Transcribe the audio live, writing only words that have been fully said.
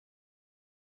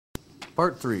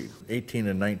Part 3, 18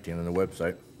 and 19 on the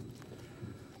website.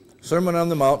 Sermon on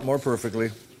the Mount, more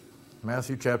perfectly.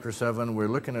 Matthew chapter 7, we're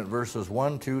looking at verses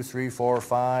 1, 2, 3, 4,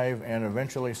 5, and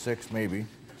eventually 6 maybe.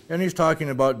 And he's talking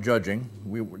about judging.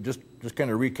 We just kind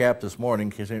of recap this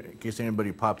morning in case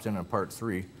anybody pops in on part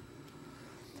 3.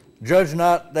 Judge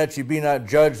not that ye be not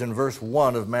judged in verse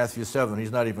 1 of Matthew 7.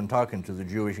 He's not even talking to the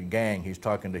Jewish gang. He's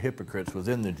talking to hypocrites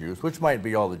within the Jews, which might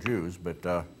be all the Jews,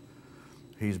 but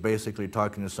he's basically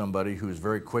talking to somebody who's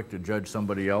very quick to judge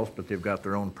somebody else, but they've got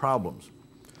their own problems.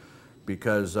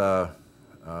 Because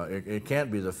it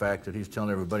can't be the fact that he's telling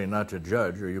everybody not to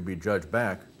judge or you'll be judged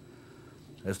back.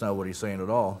 That's not what he's saying at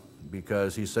all.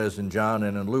 Because he says in John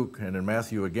and in Luke and in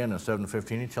Matthew again in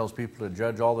 7:15, he tells people to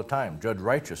judge all the time. Judge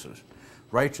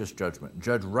righteous judgment,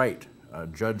 judge right,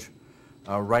 judge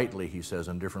rightly, he says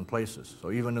in different places. So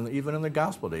even in the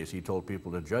gospel days, he told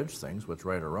people to judge things, what's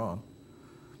right or wrong.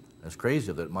 It's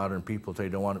crazy that modern people say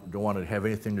don't want to have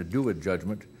anything to do with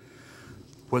judgment,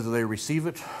 whether they receive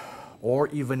it or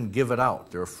even give it out.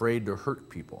 They're afraid to hurt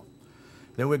people.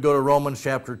 Then we go to Romans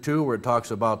chapter 2, where it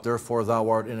talks about, therefore thou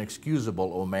art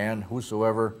inexcusable, O man,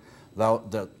 whosoever thou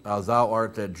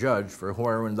art that judge, for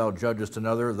wherein thou judgest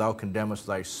another, thou condemnest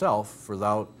thyself, for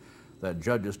thou that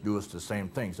judgest doest the same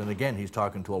things. And again, he's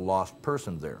talking to a lost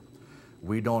person there.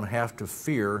 We don't have to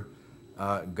fear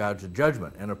God's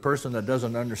judgment. And a person that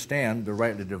doesn't understand the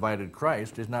rightly divided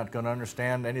Christ is not going to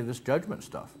understand any of this judgment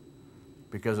stuff.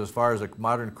 Because as far as a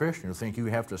modern Christian who think you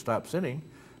have to stop sinning,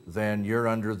 then you're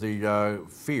under the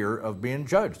fear of being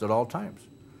judged at all times.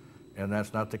 And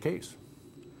that's not the case.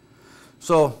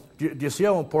 So, do you see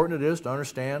how important it is to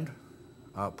understand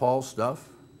Paul's stuff?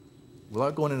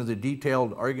 Without going into the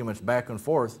detailed arguments back and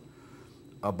forth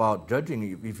about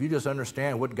judging, if you just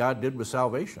understand what God did with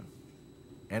salvation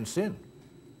and sin,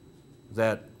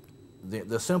 that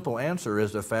the simple answer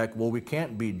is the fact, well, we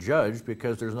can't be judged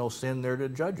because there's no sin there to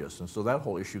judge us. And so that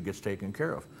whole issue gets taken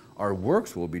care of. Our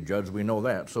works will be judged, we know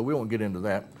that, so we won't get into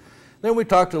that. Then we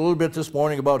talked a little bit this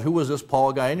morning about who was this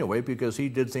Paul guy anyway, because he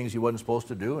did things he wasn't supposed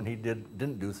to do, and he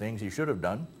didn't do things he should have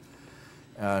done.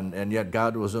 And yet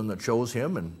God was the one that chose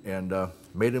him and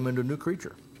made him into a new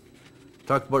creature.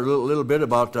 Talked about a little bit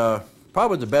about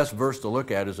probably the best verse to look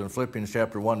at is in Philippians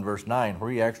chapter 1, verse 9, where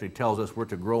he actually tells us we're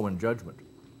to grow in judgment.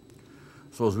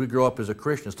 So as we grow up as a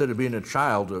Christian, instead of being a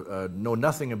child, know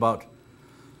nothing about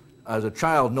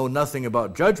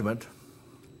judgment,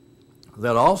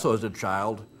 that also as a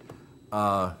child,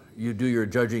 you do your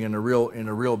judging in a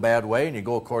real bad way, and you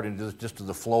go according to just to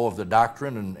the flow of the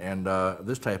doctrine and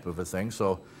this type of a thing.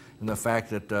 So, and the fact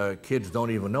that kids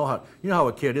don't even know how, you know how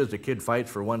a kid is. A kid fights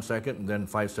for 1 second, and then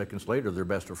 5 seconds later, they're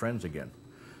best of friends again.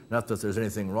 Not that there's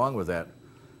anything wrong with that,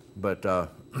 but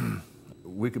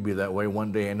we could be that way.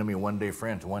 One day enemy, one day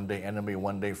friends. One day enemy,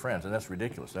 one day friends, and that's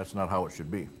ridiculous. That's not how it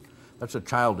should be. That's a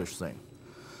childish thing.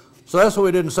 So that's what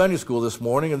we did in Sunday school this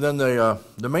morning. And then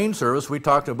the main service, we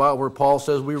talked about where Paul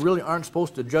says we really aren't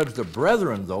supposed to judge the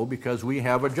brethren, though, because we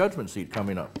have a judgment seat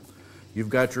coming up. You've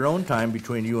got your own time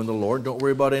between you and the Lord. Don't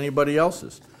worry about anybody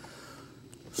else's.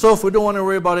 So if we don't want to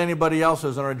worry about anybody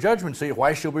else's in our judgment seat,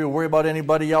 why should we worry about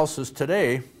anybody else's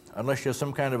today, unless you have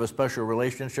some kind of a special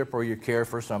relationship or you care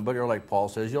for somebody, or like Paul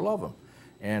says, you love them.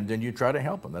 And then you try to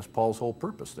help them. That's Paul's whole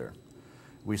purpose there.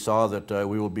 We saw that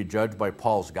we will be judged by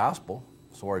Paul's gospel.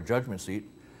 So our judgment seat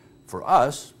for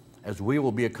us, as we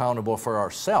will be accountable for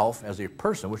ourselves as a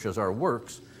person, which is our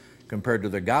works, compared to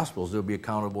the Gospels, they'll be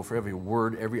accountable for every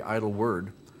word, every idle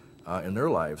word in their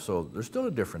lives. So there's still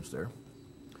a difference there.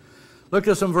 Looked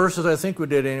at some verses, I think we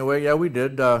did anyway. Yeah, we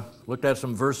did. Looked at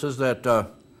some verses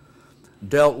that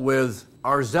dealt with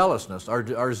our zealousness,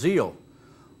 our zeal,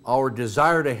 our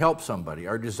desire to help somebody,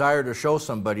 our desire to show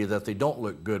somebody that they don't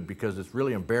look good because it's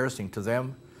really embarrassing to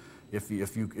them. If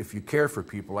you care for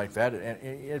people like that,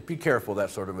 and be careful,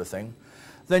 that sort of a thing,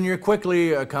 then you're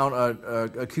quickly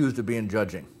accused of being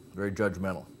judging, very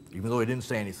judgmental. Even though he didn't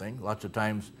say anything, lots of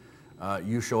times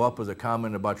you show up with a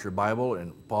comment about your Bible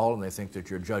and Paul, and they think that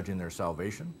you're judging their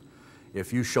salvation.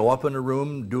 If you show up in a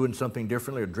room doing something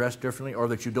differently or dressed differently, or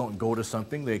that you don't go to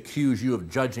something, they accuse you of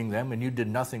judging them, and you did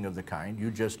nothing of the kind. You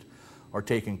just are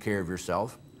taking care of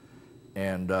yourself.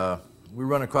 And we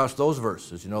run across those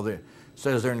verses. You know, it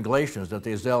says there in Galatians that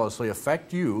they zealously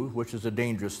affect you, which is a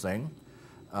dangerous thing,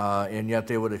 and yet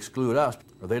they would exclude us,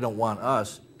 or they don't want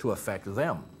us to affect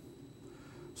them.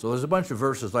 So there's a bunch of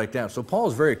verses like that. So Paul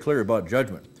is very clear about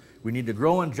judgment. We need to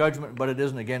grow in judgment, but it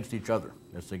isn't against each other.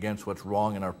 It's against what's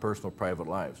wrong in our personal, private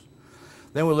lives.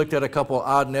 Then we looked at a couple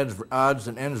odds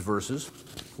and ends verses,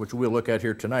 which we'll look at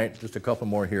here tonight, just a couple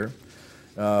more here.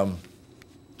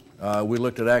 We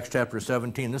looked at Acts chapter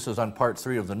 17. This is on part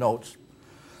 3 of the notes.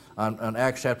 on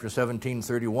Acts chapter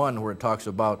 17:31, where it talks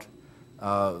about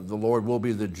the Lord will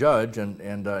be the judge, and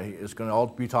it's going to all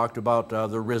be talked about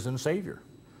the risen Savior.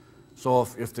 So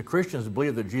if the Christians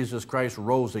believe that Jesus Christ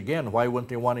rose again, why wouldn't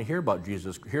they want to hear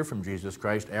from Jesus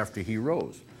Christ after he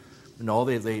rose? No,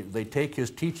 they take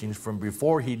his teachings from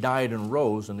before he died and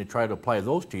rose, and they try to apply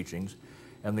those teachings,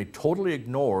 and they totally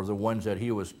ignore the ones that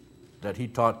he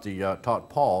taught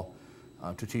Paul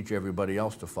to teach everybody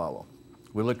else to follow.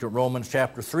 We looked at Romans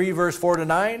chapter 3, verse 4 to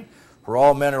 9, for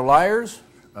all men are liars.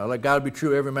 Let God be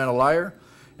true, every man a liar.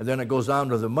 And then it goes on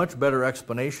to the much better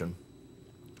explanation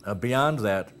beyond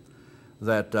that,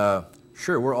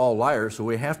 sure, we're all liars, so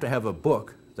we have to have a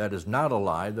book that is not a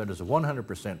lie, that is a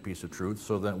 100% piece of truth,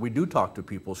 so that we do talk to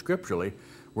people scripturally,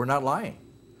 we're not lying.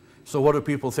 So what do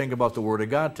people think about the Word of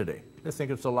God today? They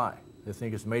think it's a lie. They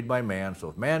think it's made by man, so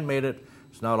if man made it,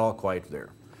 it's not all quite there.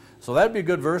 So that'd be a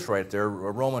good verse right there,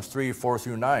 Romans 3, 4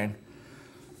 through 9,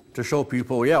 to show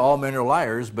people, yeah, all men are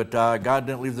liars, but God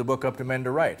didn't leave the book up to men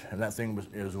to write. And that thing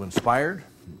is inspired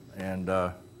and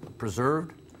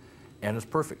preserved, and it's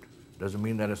perfect. Doesn't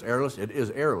mean that it's errorless. It is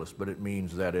errorless, but it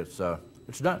means that it's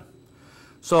done.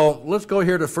 So let's go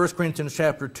here to 1 Corinthians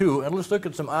chapter 2, and let's look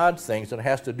at some odd things that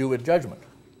has to do with judgment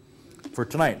for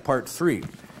tonight, part 3.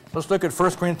 Let's look at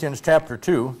 1 Corinthians chapter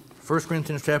 2. 1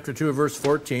 Corinthians chapter 2, verse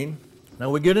 14. Now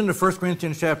we get into 1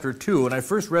 Corinthians chapter 2, and I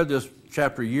first read this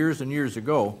chapter years and years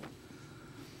ago.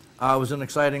 It was an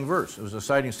exciting verse. It was an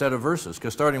exciting set of verses,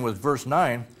 because starting with verse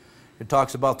 9, it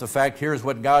talks about the fact, here's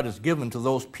what God has given to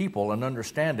those people, an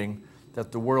understanding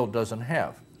that the world doesn't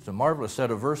have. It's a marvelous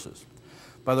set of verses.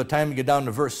 By the time you get down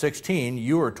to verse 16,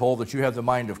 you are told that you have the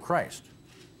mind of Christ.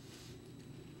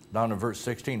 Down to verse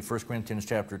 16, 1 Corinthians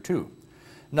chapter 2.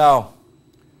 Now,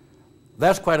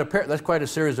 that's quite a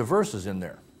series of verses in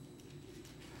there.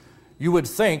 You would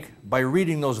think, by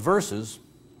reading those verses,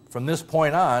 from this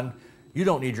point on, you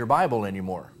don't need your Bible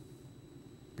anymore,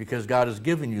 because God has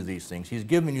given you these things. He's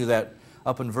given you that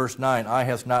up in verse 9, eye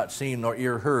hath not seen nor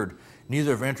ear heard,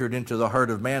 neither have entered into the heart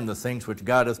of man the things which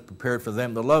God hath prepared for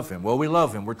them that love him. Well, we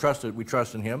love him. We trust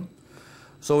in him.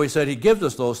 So he said he gives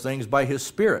us those things by his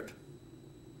Spirit,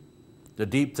 the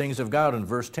deep things of God in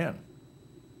verse 10.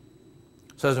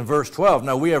 It says in verse 12,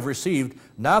 now we have received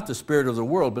not the spirit of the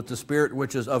world, but the Spirit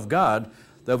which is of God,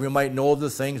 that we might know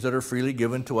the things that are freely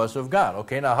given to us of God.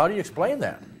 Okay, now how do you explain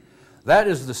that? That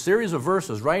is the series of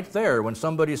verses right there when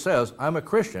somebody says, I'm a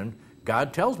Christian,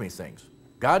 God tells me things.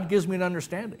 God gives me an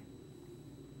understanding.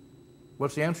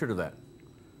 What's the answer to that?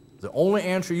 The only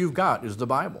answer you've got is the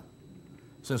Bible.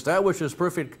 Since that which is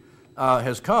perfect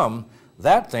has come,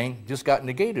 that thing just got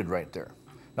negated right there.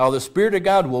 Now the Spirit of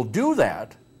God will do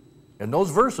that in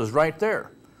those verses right there,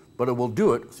 but it will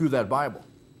do it through that Bible.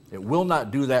 It will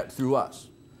not do that through us.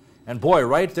 And boy,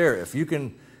 right there, if you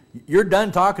can, you're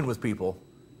done talking with people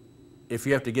if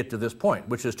you have to get to this point,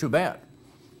 which is too bad.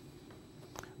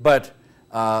 But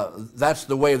that's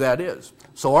the way that is.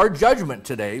 So our judgment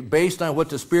today, based on what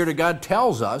the Spirit of God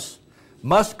tells us,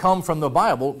 must come from the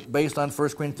Bible, based on 1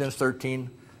 Corinthians 13,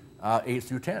 8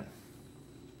 through 10.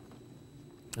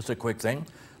 It's a quick thing.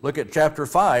 Look at chapter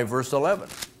 5, verse 11.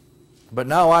 But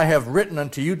now I have written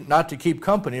unto you not to keep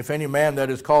company if any man that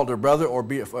is called a brother, or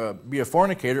be a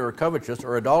fornicator, or covetous,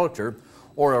 or idolater,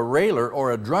 or a railer,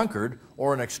 or a drunkard,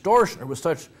 or an extortioner, with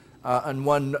such and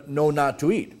one know not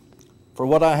to eat. For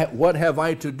what have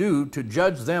I to do to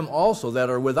judge them also that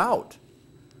are without?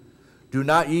 Do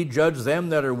not ye judge them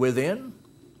that are within?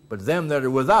 But them that are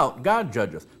without God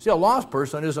judgeth. See, a lost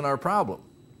person isn't our problem.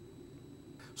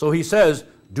 So he says,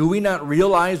 do we not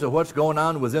realize that what's going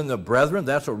on within the brethren,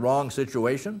 that's a wrong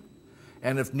situation?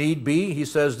 And if need be, he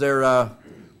says there,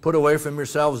 put away from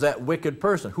yourselves that wicked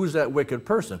person. Who's that wicked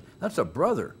person? That's a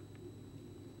brother.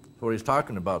 That's what he's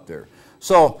talking about there.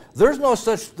 So there's no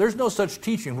such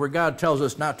teaching where God tells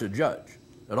us not to judge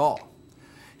at all.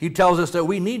 He tells us that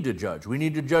we need to judge. We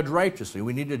need to judge righteously.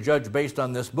 We need to judge based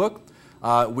on this book.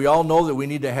 We all know that we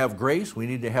need to have grace. We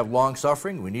need to have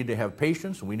long-suffering. We need to have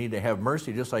patience. We need to have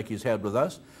mercy, just like he's had with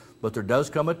us. But there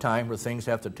does come a time where things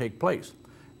have to take place.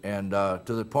 And to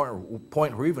the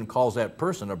point where he even calls that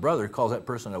person a brother, calls that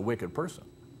person a wicked person.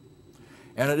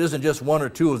 And it isn't just one or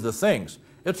two of the things.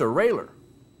 It's a railer.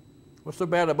 What's so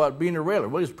bad about being a railer?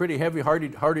 Well, he's pretty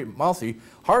heavy-mouthy,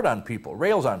 hard on people,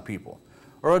 rails on people.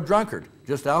 Or a drunkard,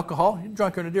 just alcohol. He's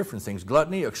drunkard in different things.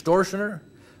 Gluttony, extortioner,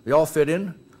 they all fit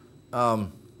in.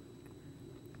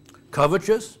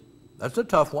 Covetous, that's a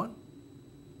tough one.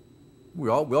 We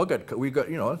got,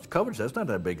 it's covetous. That's not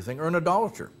that big a thing. Or an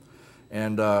idolater.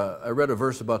 And I read a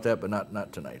verse about that, but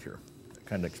not tonight here. It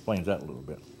kind of explains that a little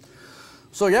bit.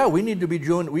 So yeah, we need to be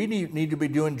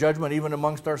doing judgment even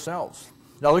amongst ourselves.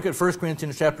 Now look at 1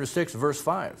 Corinthians chapter 6, verse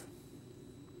 5.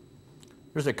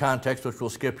 There's a context which we'll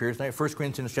skip here tonight. 1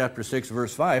 Corinthians chapter 6,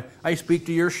 verse 5. I speak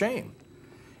to your shame.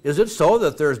 Is it so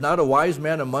that there is not a wise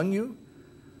man among you?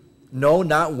 No,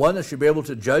 not one that should be able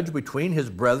to judge between his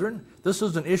brethren. This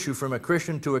is an issue from a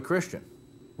Christian to a Christian.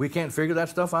 We can't figure that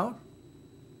stuff out?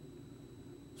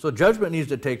 So judgment needs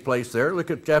to take place there. Look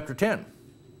at chapter 10.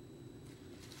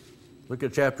 Look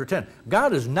at chapter 10.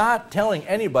 God is not telling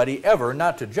anybody ever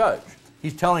not to judge.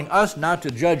 He's telling us not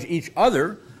to judge each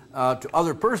other to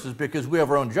other persons because we have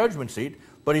our own judgment seat,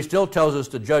 but he still tells us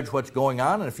to judge what's going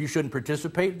on, and if you shouldn't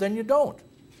participate, then you don't.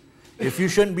 If you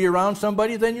shouldn't be around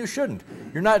somebody, then you shouldn't.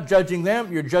 You're not judging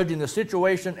them, you're judging the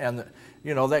situation and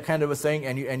that kind of a thing,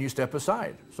 and you step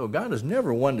aside. So God is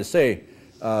never one to say,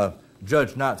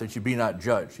 judge not that you be not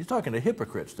judged. He's talking to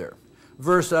hypocrites there.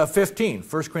 Verse 15,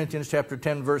 1 Corinthians chapter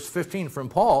 10, verse 15 from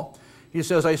Paul, he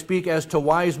says, I speak as to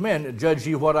wise men, judge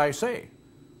ye what I say.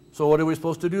 So what are we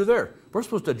supposed to do there? We're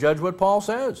supposed to judge what Paul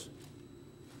says.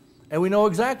 And we know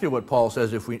exactly what Paul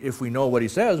says if we know what he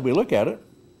says, we look at it.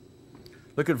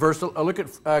 Look at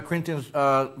Corinthians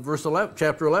verse 11,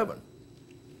 chapter 11.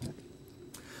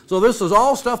 So this is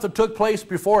all stuff that took place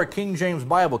before a King James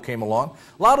Bible came along.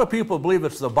 A lot of people believe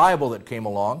it's the Bible that came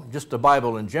along, just the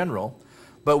Bible in general.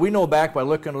 But we know back by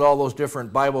looking at all those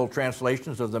different Bible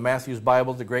translations of the Matthew's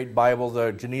Bible, the Great Bible,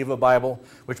 the Geneva Bible,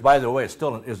 which, by the way,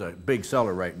 still is a big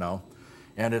seller right now.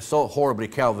 And it's so horribly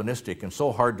Calvinistic and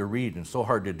so hard to read and so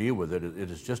hard to deal with it. It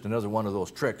is just another one of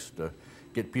those tricks to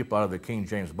get people out of the King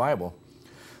James Bible.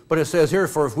 But it says here,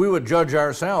 for if we would judge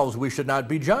ourselves, we should not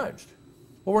be judged.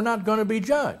 Well, we're not going to be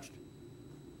judged.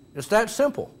 It's that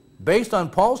simple. Based on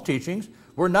Paul's teachings,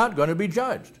 we're not going to be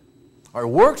judged. Our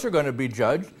works are going to be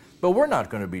judged, but we're not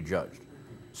going to be judged.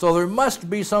 So there must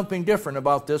be something different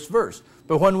about this verse.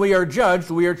 But when we are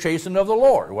judged, we are chastened of the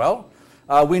Lord. Well,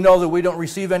 we know that we don't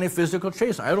receive any physical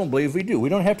chastening. I don't believe we do. We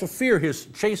don't have to fear his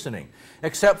chastening,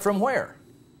 except from where?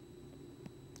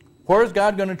 Where is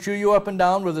God going to chew you up and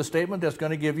down with a statement that's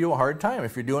going to give you a hard time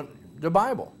if you're doing the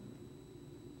Bible?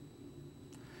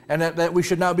 And that we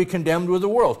should not be condemned with the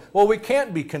world. Well, we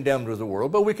can't be condemned with the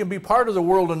world, but we can be part of the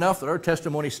world enough that our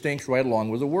testimony stinks right along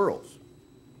with the world's.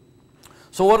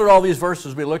 So what are all these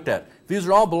verses we looked at? These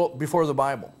are all before the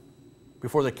Bible,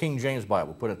 before the King James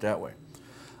Bible, put it that way.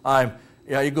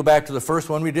 You go back to the first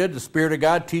one we did, the Spirit of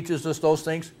God teaches us those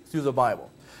things through the Bible.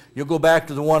 You'll go back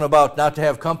to the one about not to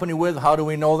have company with. How do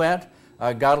we know that?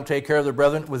 God will take care of the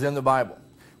brethren within the Bible.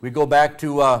 We go back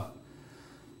to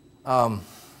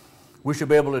we should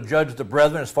be able to judge the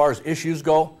brethren as far as issues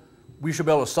go. We should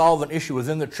be able to solve an issue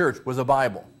within the church with the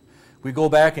Bible. We go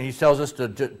back and he tells us to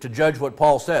judge what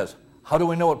Paul says. How do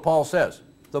we know what Paul says?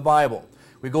 The Bible.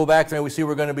 We go back there and we see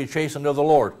we're going to be chastened of the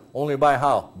Lord. Only by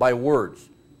how? By words.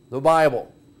 The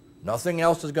Bible. Nothing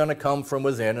else is going to come from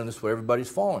within, and this is what everybody's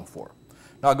falling for.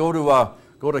 Now go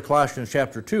to Colossians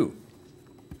chapter 2.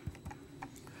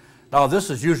 Now this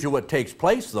is usually what takes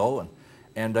place, though,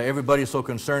 and everybody's so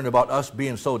concerned about us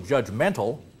being so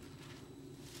judgmental.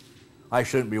 I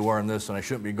shouldn't be wearing this, and I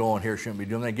shouldn't be going here, shouldn't be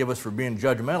doing that. Give us for being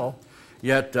judgmental.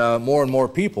 Yet more and more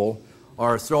people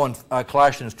are throwing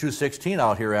Colossians 2:16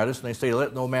 out here at us, and they say,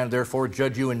 let no man therefore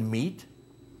judge you in meat.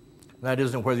 That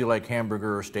isn't whether you like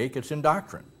hamburger or steak, it's in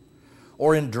doctrine.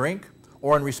 Or in drink,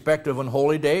 or in respect of an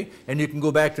holy day, and you can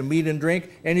go back to meat and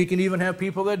drink, and you can even have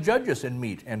people that judge us in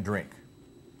meat and drink.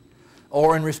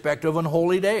 Or in respect of an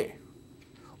holy day,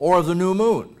 or of the new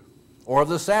moon, or of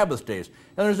the Sabbath days.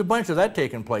 And there's a bunch of that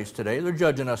taking place today. They're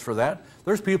judging us for that.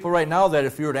 There's people right now that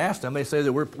if you were to ask them, they say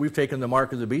that we've taken the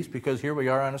mark of the beast because here we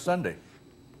are on a Sunday.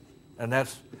 And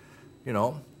that's,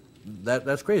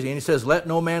 that's crazy. And he says, let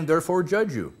no man therefore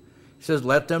judge you. He says,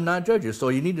 let them not judge you. So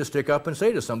you need to stick up and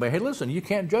say to somebody, hey, listen, you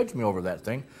can't judge me over that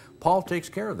thing. Paul takes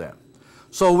care of that.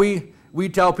 So we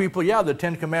tell people, yeah, the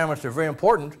 10 Commandments are very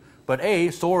important, but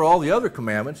so are all the other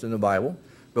commandments in the Bible,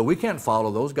 but we can't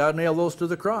follow those. God nailed those to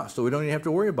the cross, so we don't even have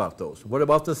to worry about those. What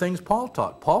about the things Paul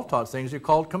taught? Paul taught things that are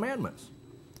called commandments.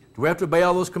 Do we have to obey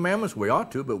all those commandments? We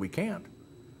ought to, but we can't.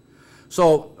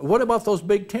 So what about those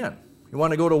big 10? You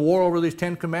want to go to war over these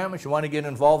 10 commandments? You want to get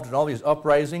involved in all these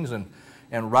uprisings and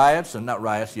riots, and not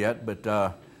riots yet, but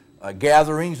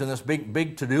gatherings and this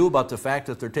big to-do about the fact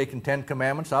that they're taking 10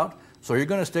 commandments out. So you're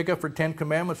going to stick up for 10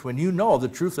 commandments when you know the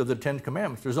truth of the 10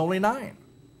 commandments. There's only 9.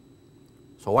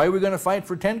 So why are we going to fight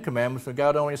for 10 commandments when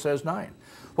God only says 9?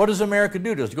 What does America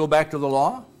do? Does it go back to the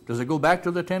law? Does it go back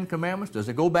to the 10 commandments? Does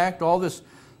it go back to all this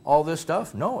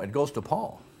stuff? No, it goes to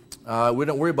Paul. We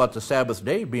don't worry about the Sabbath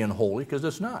day being holy because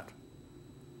it's not.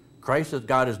 Christ,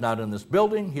 God is not in this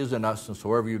building. He's in us, and so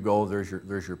wherever you go, there's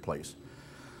your place.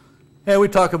 And we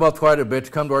talk about quite a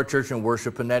bit, come to our church and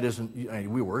worship, and that isn't,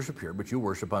 we worship here, but you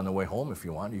worship on the way home if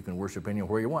you want. You can worship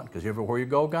anywhere you want, because everywhere you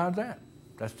go, God's at.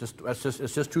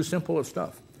 It's just too simple of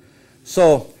stuff.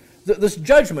 So this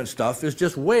judgment stuff is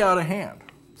just way out of hand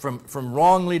from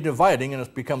wrongly dividing, and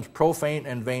it becomes profane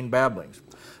and vain babblings.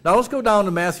 Now let's go down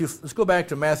to Matthew, let's go back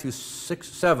to Matthew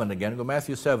 7 again, go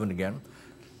Matthew 7 again.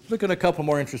 Look at a couple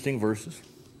more interesting verses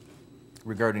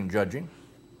regarding judging.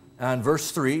 And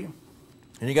verse 3,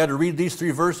 and you got to read these 3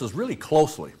 verses really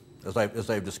closely, as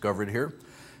I've discovered here.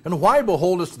 And why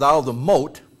beholdest thou the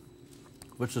mote,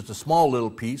 which is the small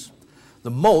little piece, the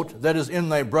mote that is in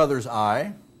thy brother's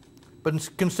eye,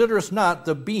 but considerest not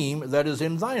the beam that is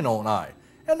in thine own eye?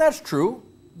 And that's true.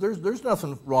 There's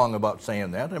nothing wrong about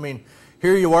saying that. I mean,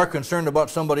 here you are concerned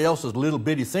about somebody else's little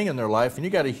bitty thing in their life, and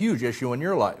you got a huge issue in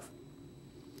your life.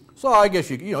 So I guess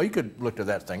you could look at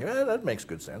that thing. That makes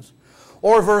good sense.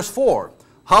 Or verse 4,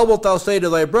 how wilt thou say to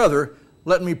thy brother,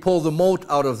 let me pull the mote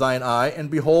out of thine eye, and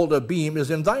behold, a beam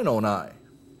is in thine own eye?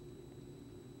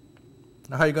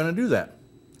 Now how are you going to do that?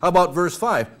 How about verse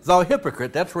 5? Thou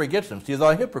hypocrite, that's where he gets them. See,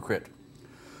 thou hypocrite.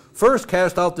 First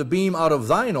cast out the beam out of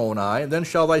thine own eye, and then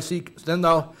shalt thou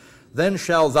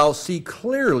see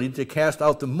clearly to cast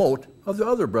out the mote of the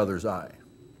other brother's eye.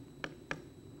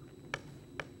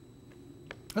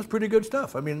 That's pretty good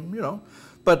stuff. I mean,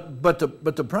 but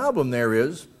the problem there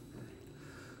is,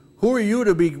 who are you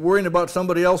to be worrying about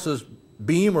somebody else's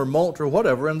beam or mote or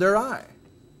whatever in their eye?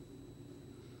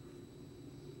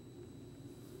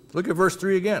 Look at verse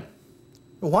 3 again.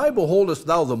 Why beholdest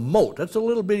thou the mote? That's a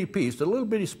little bitty piece, a little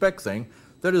bitty speck thing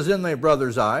that is in thy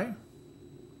brother's eye.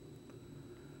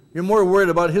 You're more worried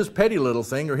about his petty little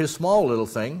thing or his small little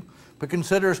thing, but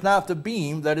considerest not the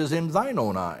beam that is in thine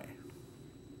own eye.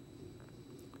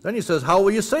 Then he says, how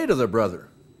will you say to the brother,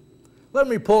 let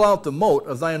me pull out the mote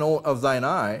of thine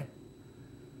eye,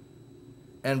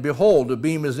 and behold, the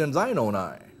beam is in thine own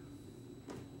eye?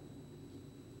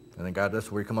 And then God,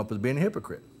 that's where you come up with being a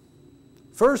hypocrite.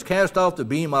 First cast out the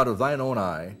beam out of thine own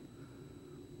eye,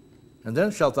 and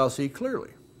then shalt thou see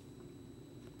clearly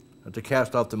to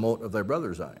cast out the mote of thy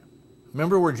brother's eye.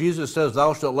 Remember where Jesus says,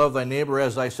 thou shalt love thy neighbor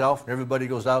as thyself? And everybody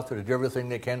goes out there to do everything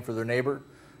they can for their neighbor,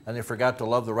 and they forgot to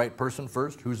love the right person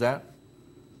first. Who's that?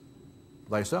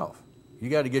 Thyself. You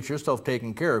got to get yourself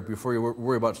taken care of before you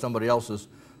worry about somebody else's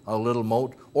little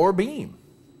mote or beam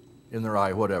in their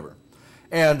eye, whatever.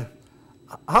 And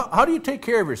how do you take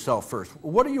care of yourself first?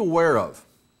 What are you aware of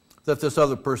that this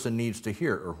other person needs to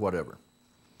hear or whatever?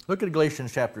 Look at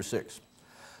Galatians chapter 6.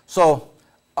 So,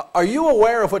 are you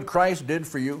aware of what Christ did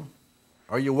for you?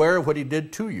 Are you aware of what he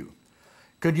did to you?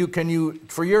 Can you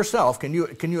for yourself, can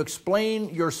you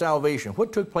explain your salvation?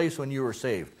 What took place when you were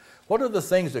saved? What are the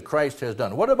things that Christ has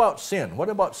done? What about sin? What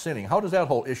about sinning? How does that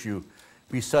whole issue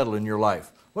be settled in your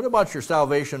life? What about your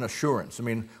salvation assurance? I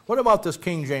mean, what about this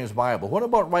King James Bible? What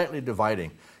about rightly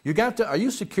dividing? Are you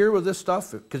secure with this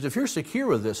stuff? Because if you're secure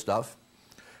with this stuff,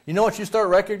 you know what you start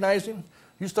recognizing?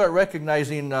 You start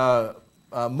recognizing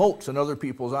motes in other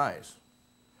people's eyes.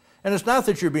 And it's not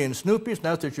that you're being snoopy, it's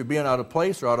not that you're being out of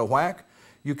place or out of whack.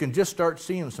 You can just start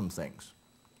seeing some things.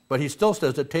 But he still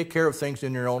says to take care of things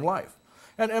in your own life.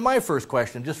 And my first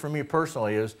question, just for me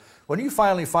personally, is when you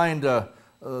finally find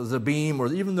the beam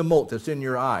or even the mote that's in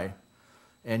your eye,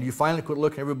 and you finally quit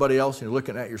looking at everybody else and you're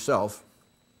looking at yourself,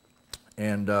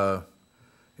 and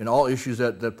in all issues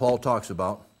that Paul talks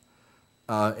about,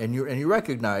 and you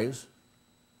recognize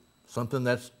something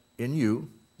that's in you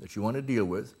that you want to deal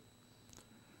with,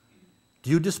 do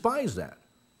you despise that?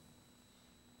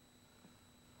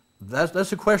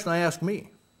 That's a question I ask me.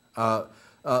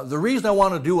 The reason I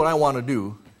want to do what I want to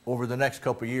do over the next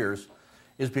couple of years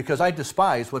is because I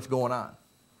despise what's going on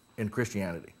in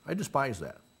Christianity. I despise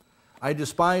that. I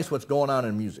despise what's going on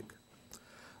in music.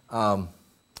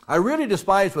 I really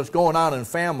despise what's going on in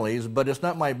families, but it's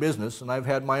not my business, and I've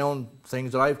had my own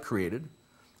things that I've created,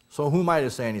 so who am I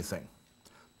to say anything?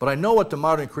 But I know what the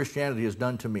modern Christianity has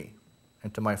done to me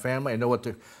and to my family. I know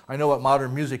what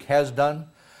modern music has done.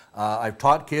 I've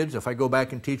taught kids. If I go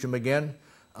back and teach them again,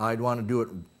 I'd want to do it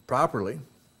properly.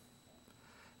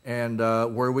 And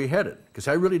where are we headed? Because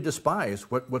I really despise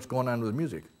what's going on with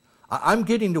music. I'm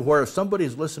getting to where if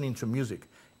somebody's listening to music,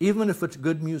 even if it's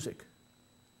good music,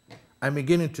 I'm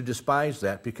beginning to despise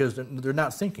that because they're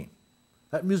not thinking.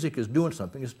 That music is doing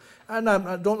something.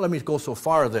 Don't let me go so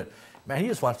far that, man, he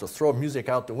just wants to throw music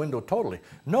out the window totally.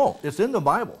 No, it's in the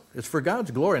Bible. It's for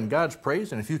God's glory and God's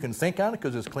praise, and if you can think on it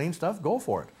because it's clean stuff, go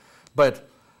for it. But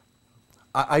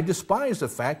I despise the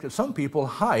fact that some people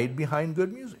hide behind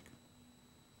good music.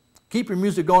 Keep your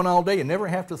music going all day. You never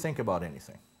have to think about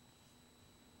anything.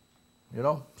 You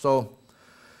know? So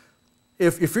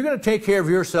if you're going to take care of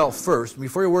yourself first,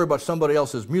 before you worry about somebody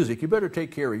else's music, you better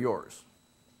take care of yours.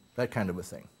 That kind of a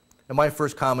thing. And my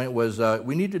first comment was,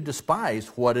 we need to despise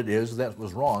what it is that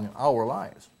was wrong in our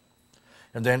lives.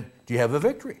 And then, do you have a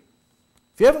victory?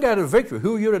 If you haven't got a victory,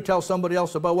 who are you to tell somebody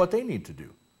else about what they need to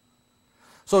do?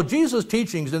 So Jesus'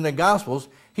 teachings in the Gospels,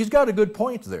 he's got a good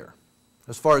point there,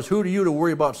 as far as who are you to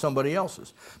worry about somebody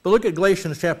else's. But look at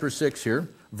Galatians chapter 6 here,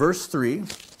 verse 3.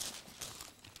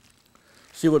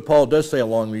 See what Paul does say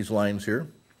along these lines here.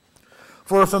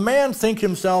 For if a man think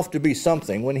himself to be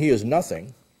something when he is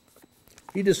nothing,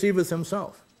 he deceiveth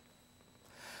himself.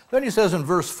 Then he says in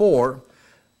verse 4,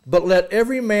 but let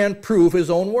every man prove his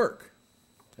own work,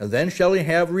 and then shall he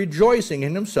have rejoicing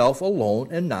in himself alone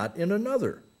and not in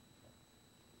another.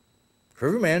 For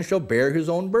every man shall bear his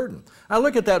own burden. I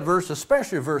look at that verse,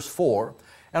 especially verse 4,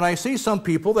 and I see some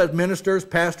people that ministers,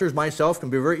 pastors, myself, can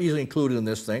be very easily included in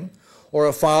this thing, or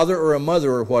a father or a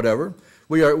mother or whatever.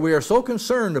 We are so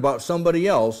concerned about somebody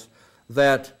else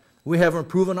that we haven't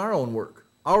proven our own work,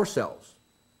 ourselves.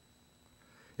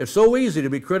 It's so easy to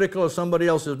be critical of somebody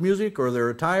else's music or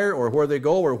their attire or where they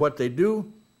go or what they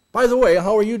do. By the way,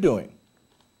 how are you doing?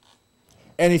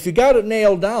 And if you got it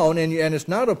nailed down and it's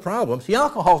not a problem, see,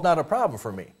 alcohol's not a problem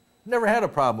for me. Never had a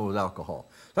problem with alcohol.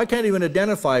 So I can't even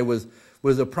identify with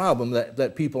the problem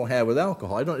that people have with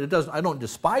alcohol. I don't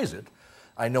despise it.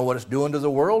 I know what it's doing to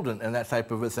the world and that type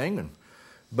of a thing.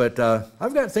 But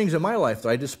I've got things in my life that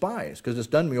I despise because it's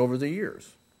done me over the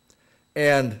years.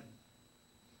 And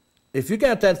if you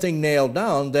got that thing nailed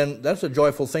down, then that's a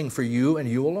joyful thing for you and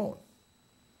you alone.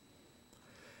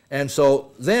 And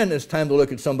so then it's time to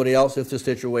look at somebody else if the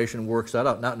situation works that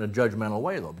out. Not in a judgmental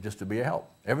way, though, but just to be a help.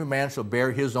 Every man shall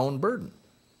bear his own burden.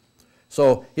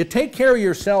 So you take care of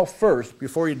yourself first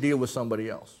before you deal with somebody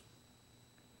else.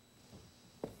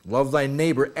 Love thy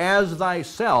neighbor as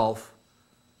thyself.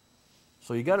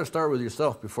 So you got to start with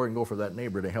yourself before you can go for that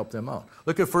neighbor to help them out.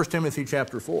 Look at 1 Timothy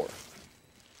chapter 4.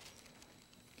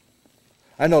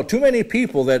 I know too many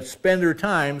people that spend their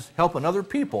times helping other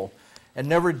people and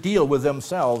never deal with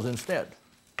themselves instead.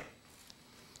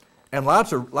 And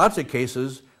lots of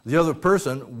cases, the other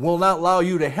person will not allow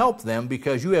you to help them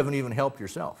because you haven't even helped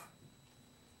yourself.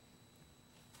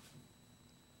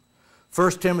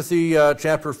 1 Timothy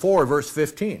chapter 4, verse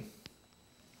 15.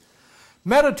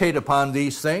 Meditate upon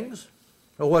these things.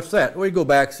 Well, what's that? We go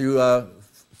back through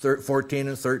 14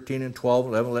 and 13 and 12,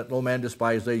 11, let no man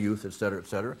despise thy youth, etc.,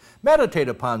 etc. Meditate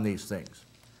upon these things.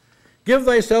 Give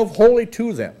thyself wholly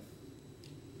to them,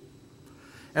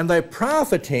 and thy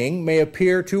profiting may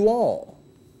appear to all.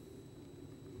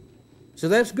 So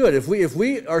that's good. If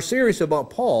we are serious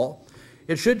about Paul,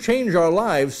 it should change our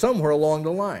lives somewhere along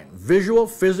the line. Visual,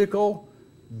 physical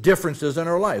differences in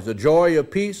our lives. The joy of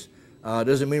peace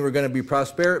doesn't mean we're going to be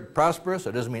prosperous.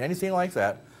 It doesn't mean anything like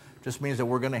that. It just means that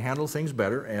we're going to handle things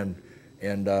better and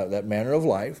that manner of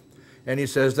life. And he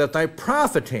says that thy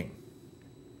profiting,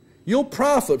 you'll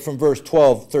profit from verse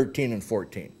 12, 13, and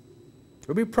 14.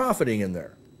 There'll be profiting in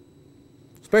there,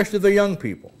 especially the young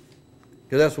people,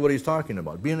 because that's what he's talking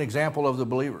about. Be an example of the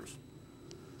believers.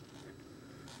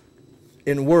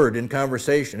 In word, in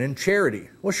conversation, in charity.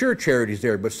 Well, sure, charity's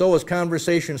there, but so is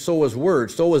conversation, so is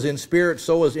word, so is in spirit,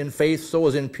 so is in faith, so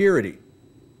is in purity.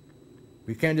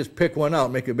 We can't just pick one out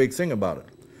and make a big thing about it.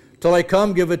 Till I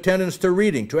come, give attendance to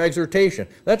reading, to exhortation.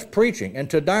 That's preaching. And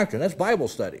to doctrine. That's Bible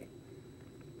study.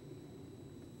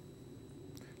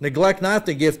 Neglect not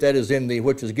the gift that is in thee,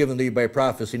 which is given thee by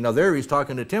prophecy. Now there he's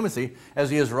talking to Timothy, as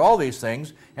he is for all these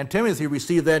things, and Timothy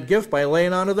received that gift by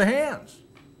laying on of the hands.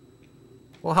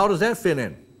 Well, how does that fit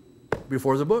in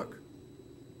before the book?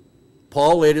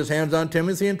 Paul laid his hands on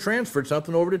Timothy and transferred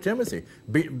something over to Timothy.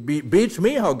 Beats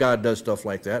me how God does stuff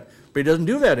like that, but he doesn't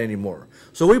do that anymore.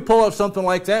 So we pull up something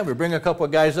like that, we bring a couple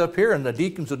of guys up here, and the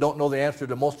deacons who don't know the answer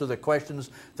to most of the questions,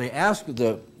 they ask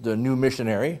the new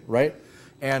missionary, right?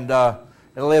 And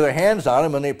they lay their hands on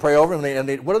him, and they pray over him, and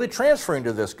they what are they transferring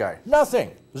to this guy?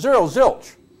 Nothing. Zero,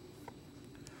 zilch.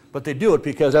 But they do it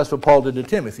because that's what Paul did to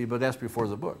Timothy, but that's before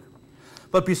the book.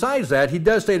 But besides that, he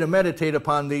does say to meditate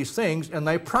upon these things, and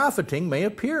thy profiting may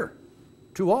appear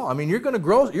to all. I mean, you're going to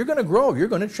grow, you're going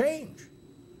to change.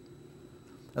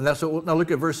 And that's what, now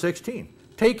look at verse 16.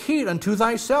 Take heed unto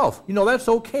thyself. You know, that's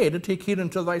okay to take heed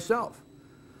unto thyself.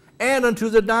 And unto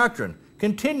the doctrine.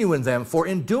 Continue in them, for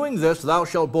in doing this thou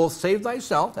shalt both save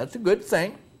thyself, that's a good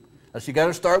thing. That's you got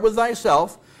to start with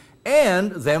thyself,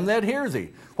 and them that hear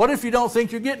thee. What if you don't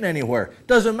think you're getting anywhere?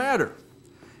 Doesn't matter.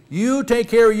 You take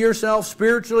care of yourself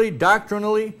spiritually,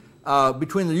 doctrinally,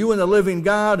 between you and the living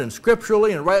God, and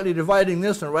scripturally, and rightly dividing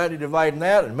this and rightly dividing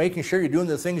that, and making sure you're doing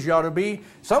the things you ought to be.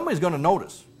 Somebody's going to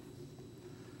notice.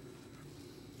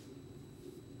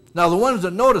 Now, the ones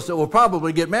that notice it will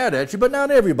probably get mad at you, but not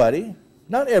everybody.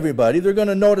 Not everybody. They're going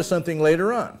to notice something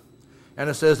later on. And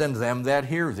it says, and them that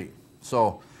hear thee.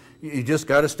 So you just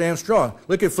got to stand strong.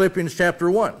 Look at Philippians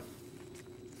chapter 1.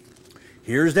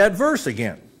 Here's that verse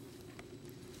again.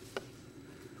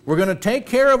 We're going to take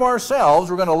care of ourselves.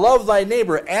 We're going to love thy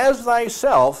neighbor as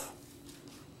thyself,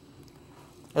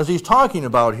 as he's talking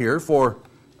about here, for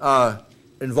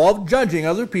involved judging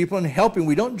other people and helping.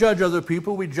 We don't judge other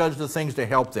people. We judge the things to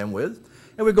help them with.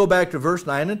 And we go back to verse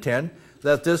 9 and 10,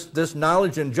 that this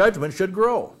knowledge and judgment should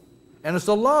grow. And it's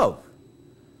the love.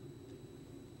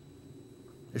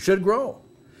 It should grow.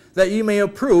 That ye may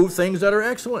approve things that are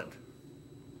excellent.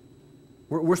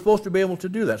 We're supposed to be able to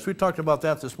do that. So we talked about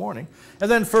that this morning. And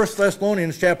then 1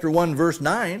 Thessalonians chapter 1, verse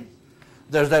 9.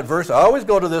 There's that verse. I always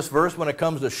go to this verse when it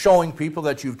comes to showing people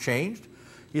that you've changed.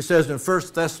 He says in 1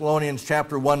 Thessalonians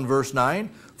chapter 1, verse 9,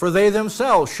 for they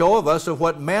themselves show of us of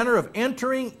what manner of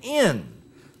entering in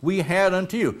we had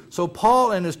unto you. So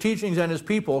Paul and his teachings and his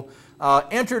people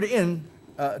entered in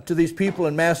to these people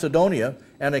in Macedonia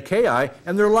and Achaia,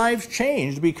 and their lives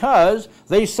changed because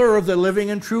they serve the living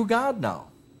and true God now.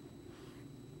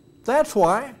 That's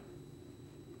why.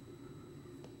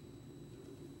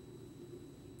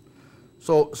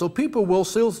 So people will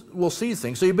see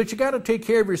things. But you got to take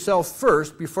care of yourself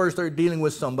first before you start dealing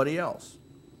with somebody else.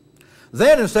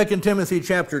 Then in 2 Timothy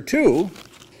chapter 2,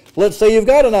 let's say you've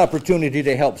got an opportunity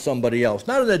to help somebody else.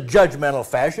 Not in a judgmental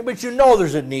fashion, but you know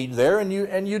there's a need there, and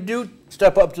you do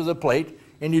step up to the plate,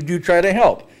 and you do try to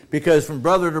help. Because from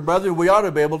brother to brother, we ought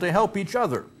to be able to help each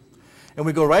other. And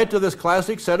we go right to this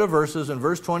classic set of verses in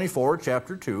verse 24,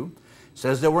 chapter 2. It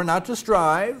says that we're not to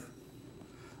strive.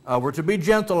 We're to be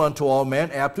gentle unto all men,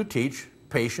 apt to teach,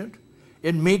 patient,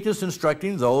 in meekness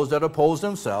instructing those that oppose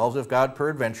themselves, if God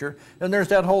peradventure. And there's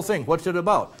that whole thing. What's it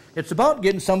about? It's about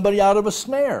getting somebody out of a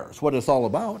snare. That's what it's all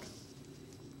about.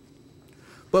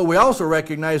 But we also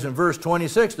recognize in verse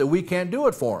 26 that we can't do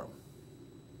it for them.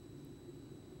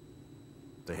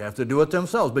 They have to do it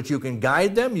themselves. But you can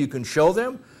guide them. You can show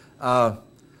them.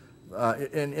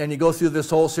 And you go through this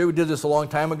whole series. We did this a long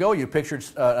time ago. You pictured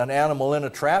an animal in a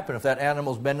trap, and if that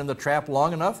animal's been in the trap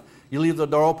long enough, you leave the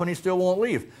door open, he still won't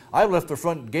leave. I've left the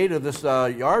front gate of this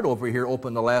yard over here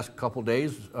open the last couple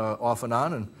days off and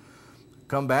on, and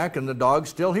come back, and the dog's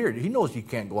still here. He knows he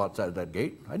can't go outside that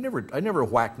gate. I never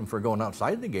whacked him for going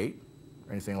outside the gate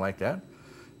or anything like that.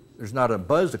 There's not a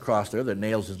buzz across there that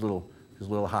nails his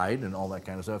little hide and all that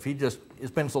kind of stuff.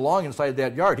 It's been so long inside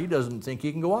that yard, he doesn't think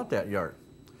he can go out that yard.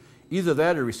 Either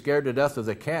that or he's scared to death of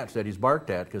the cats that he's barked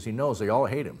at because he knows they all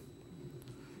hate him.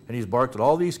 And he's barked at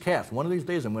all these cats. One of these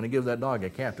days I'm going to give that dog a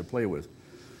cat to play with.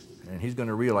 And he's going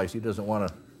to realize he doesn't want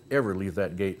to ever leave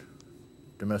that gate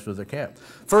to mess with the cat.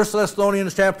 1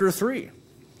 Thessalonians chapter 3.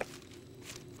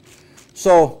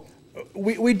 So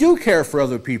we do care for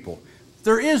other people.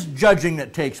 There is judging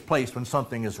that takes place when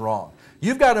something is wrong.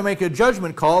 You've got to make a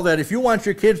judgment call that if you want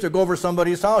your kids to go over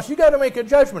somebody's house, you've got to make a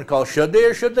judgment call. Should they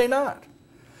or should they not?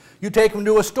 You take them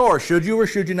to a store. Should you or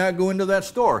should you not go into that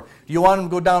store? Do you want them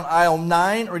to go down aisle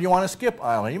 9 or do you want to skip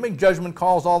aisle 9? You make judgment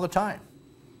calls all the time.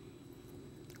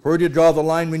 Where do you draw the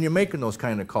line when you're making those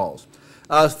kind of calls?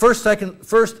 1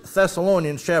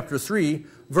 Thessalonians chapter 3,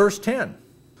 verse 10.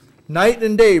 Night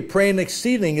and day praying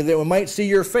exceedingly that we might see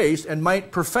your face and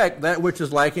might perfect that which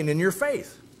is lacking in your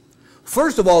faith.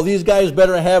 First of all, these guys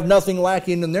better have nothing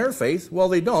lacking in their faith. Well,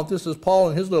 they don't. This is Paul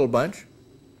and his little bunch.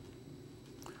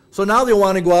 So now they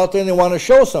want to go out there and they want to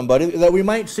show somebody that we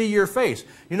might see your face.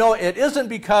 You know, it isn't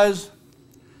because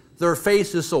their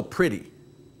face is so pretty.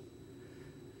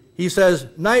 He says,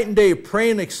 night and day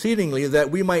praying exceedingly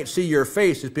that we might see your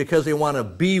face is because they want to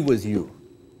be with you.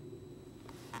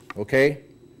 Okay?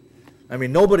 I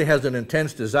mean, nobody has an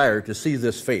intense desire to see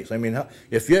this face. I mean,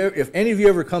 if any of you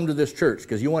ever come to this church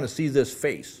because you want to see this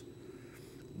face,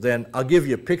 then I'll give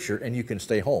you a picture and you can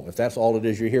stay home if that's all it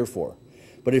is you're here for.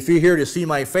 But if you're here to see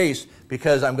my face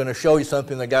because I'm going to show you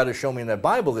something that God has shown me in that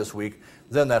Bible this week,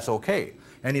 then that's okay.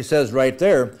 And he says right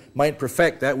there, might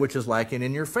perfect that which is lacking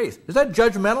in your faith. Is that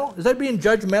judgmental? Is that being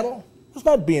judgmental? It's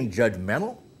not being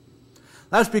judgmental.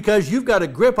 That's because you've got a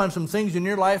grip on some things in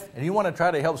your life and you want to try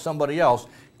to help somebody else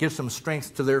give some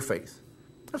strength to their faith.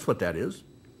 That's what that is.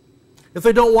 If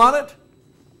they don't want it,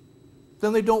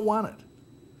 then they don't want it.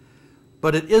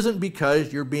 But it isn't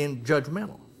because you're being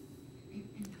judgmental.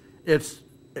 It's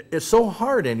so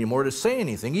hard anymore to say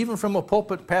anything, even from a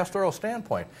pulpit pastoral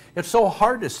standpoint. It's so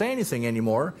hard to say anything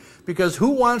anymore because who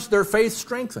wants their faith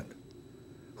strengthened?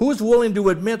 Who's willing to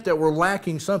admit that we're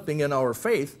lacking something in our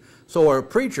faith? So a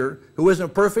preacher who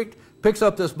isn't perfect picks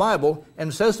up this Bible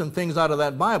and says some things out of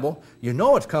that Bible. You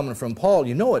know it's coming from Paul.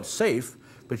 You know it's safe,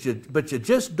 But you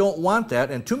just don't want that,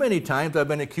 and too many times I've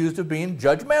been accused of being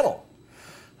judgmental.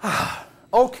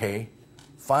 Okay,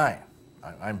 fine,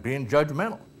 I'm being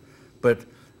judgmental. But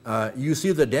you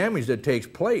see the damage that takes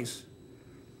place,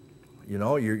 you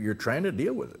know, you're trying to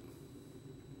deal with it.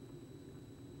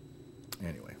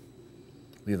 Anyway,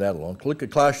 leave that alone. Look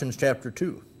at Colossians chapter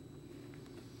 2.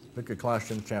 Look at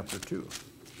Colossians chapter 2.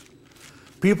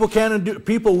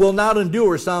 People will not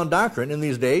endure sound doctrine in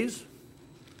these days.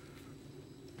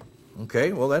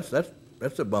 Okay, well, that's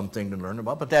a bum thing to learn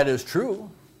about, but that is true.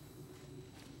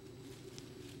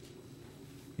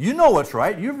 You know what's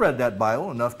right. You've read that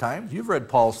Bible enough times. You've read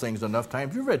Paul's things enough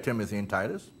times. You've read Timothy and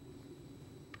Titus.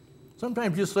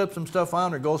 Sometimes you slip some stuff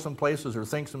on or go some places or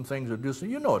think some things or do some.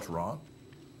 You know it's wrong.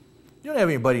 You don't have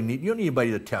anybody you don't need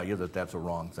anybody to tell you that that's a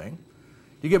wrong thing.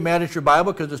 You get mad at your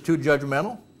Bible because it's too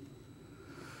judgmental?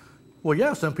 Well,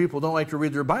 yeah, some people don't like to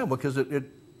read their Bible because it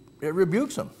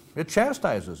rebukes them. It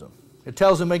chastises them. It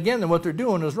tells them again that what they're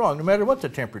doing is wrong, no matter what the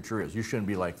temperature is. You shouldn't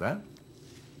be like that.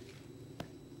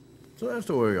 So that's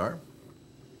the way we are.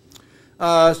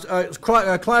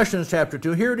 Colossians chapter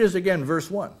 2, here it is again, verse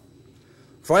 1.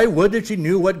 For I would that you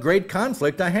knew what great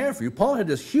conflict I have for you. Paul had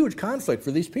this huge conflict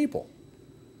for these people.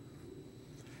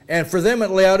 And for them at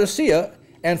Laodicea,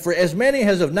 and for as many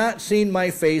as have not seen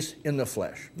my face in the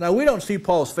flesh. Now, we don't see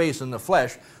Paul's face in the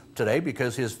flesh today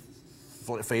because his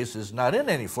face is not in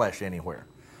any flesh anywhere.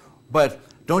 But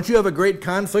don't you have a great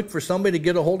conflict for somebody to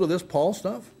get a hold of this Paul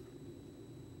stuff?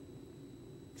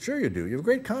 Sure you do. You have a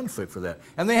great conflict for that.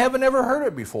 And they haven't ever heard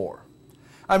it before.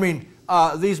 I mean,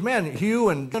 these men, Hugh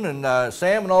and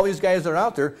Sam and all these guys that are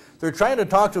out there, they're trying to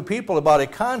talk to people about a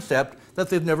concept that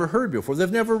they've never heard before. They've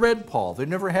never read Paul. They've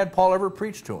never had Paul ever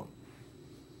preach to them.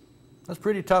 That's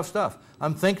pretty tough stuff.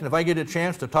 I'm thinking if I get a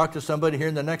chance to talk to somebody here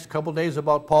in the next couple days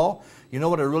about Paul, you know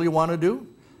what I really want to do?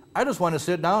 I just want to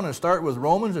sit down and start with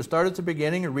Romans and start at the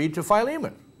beginning and read to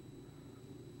Philemon.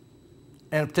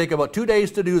 And take about 2 days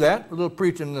to do that, a little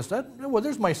preaching and this, that. Well,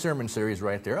 there's my sermon series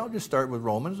right there. I'll just start with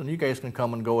Romans, and you guys can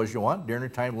come and go as you want, dinner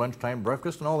time, lunchtime,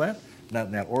 breakfast, and all that. Not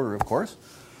in that order, of course.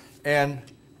 And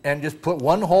just put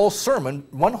one whole sermon,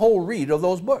 one whole read of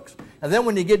those books. And then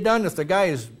when you get done, if the guy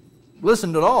has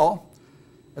listened at all,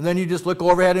 and then you just look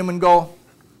over at him and go,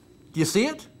 do you see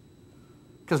it?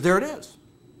 Because there it is.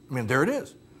 I mean, there it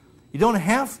is. You don't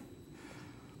have,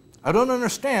 I don't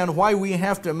understand why we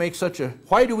have to make such a,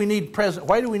 why do we need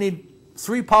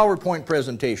 3 PowerPoint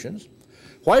presentations?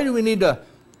 Why do we need to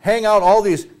hang out all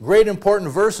these great important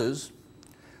verses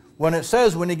when it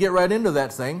says, when you get right into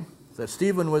that thing, that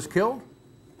Stephen was killed,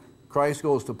 Christ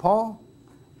goes to Paul,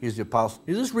 he's the apostle.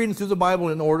 He's just reading through the Bible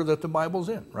in order that the Bible's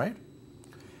in, right?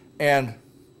 And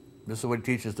this is what he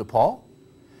teaches to Paul.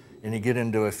 And you get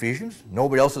into Ephesians.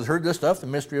 Nobody else has heard this stuff, the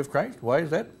mystery of Christ. Why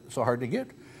is that so hard to get?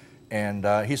 And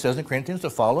he says in Corinthians to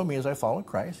follow me as I follow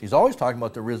Christ. He's always talking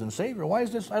about the risen Savior. Why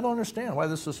is this? I don't understand why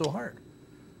this is so hard.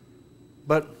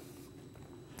 But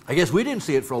I guess we didn't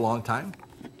see it for a long time.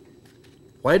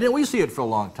 Why didn't we see it for a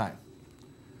long time?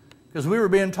 Because we were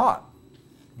being taught.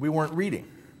 We weren't reading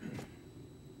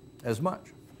as much.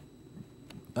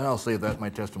 And I'll save that in my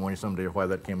testimony someday of why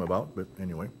that came about, but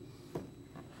anyway.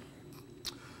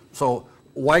 So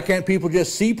why can't people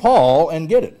just see Paul and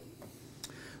get it?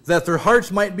 That their hearts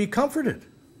might be comforted.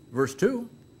 Verse 2.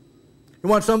 You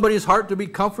want somebody's heart to be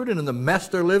comforted in the mess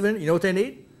they're living? You know what they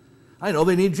need? I know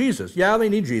they need Jesus. Yeah, they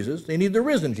need Jesus. They need the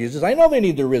risen Jesus. I know they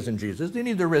need the risen Jesus. They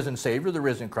need the risen Savior, the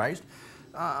risen Christ.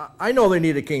 I know they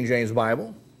need a King James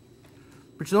Bible.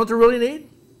 But you know what they really need?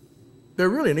 They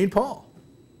really need Paul.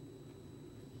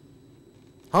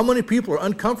 How many people are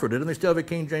uncomforted and they still have a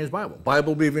King James Bible?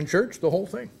 Bible-believing church, the whole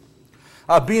thing.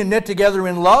 Being knit together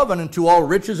in love and into all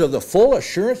riches of the full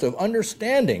assurance of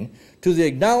understanding to the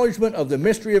acknowledgement of the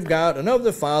mystery of God and of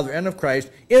the Father and of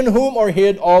Christ, in whom are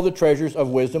hid all the treasures of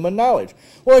wisdom and knowledge.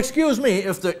 Well, excuse me,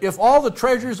 if all the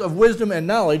treasures of wisdom and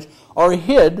knowledge are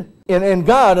hid in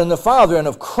God and the Father and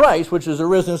of Christ, which is the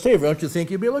risen Savior, don't you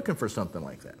think you'd be looking for something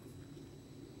like that?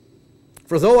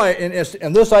 For though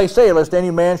and this I say, lest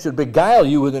any man should beguile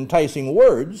you with enticing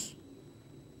words,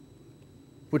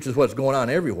 which is what's going on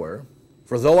everywhere.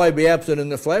 For though I be absent in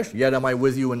the flesh, yet am I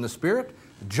with you in the Spirit,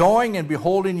 joying and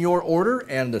beholding your order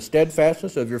and the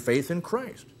steadfastness of your faith in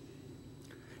Christ.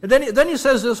 And then he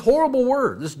says this horrible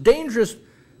word, this dangerous,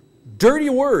 dirty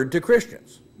word to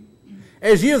Christians.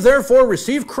 As ye have therefore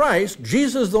received Christ,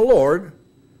 Jesus the Lord,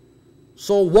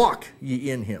 so walk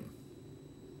ye in him.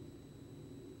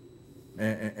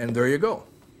 And there you go.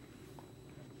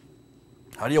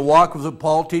 How do you walk with what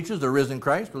Paul teaches, the risen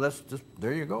Christ? Well, that's just,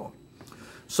 there you go.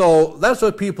 So that's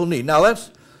what people need. Now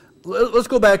let's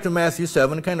go back to Matthew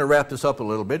 7 and kind of wrap this up a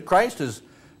little bit. Christ is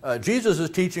Jesus is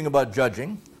teaching about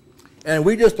judging, and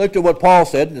we just looked at what Paul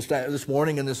said this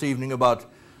morning and this evening about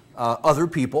other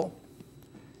people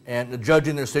and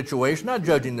judging their situation, not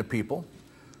judging the people,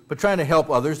 but trying to help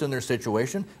others in their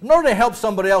situation. In order to help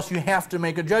somebody else, you have to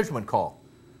make a judgment call.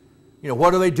 You know,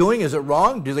 what are they doing? Is it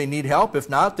wrong? Do they need help? If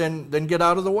not, then get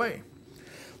out of the way.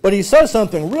 But he says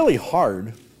something really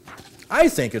hard. I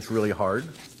think it's really hard.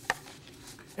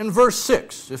 In verse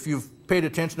 6, if you've paid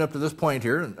attention up to this point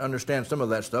here and understand some of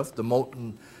that stuff, the mote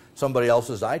in somebody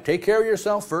else's eye, take care of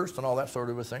yourself first and all that sort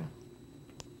of a thing.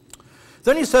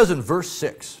 Then he says in verse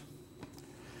 6,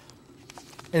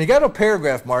 and you got a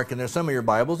paragraph mark in there, some of your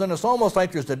Bibles, and it's almost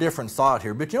like there's a different thought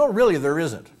here, but you know, really there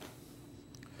isn't.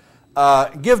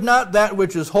 Give not that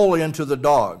which is holy unto the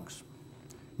dogs,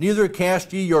 neither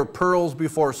cast ye your pearls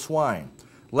before swine,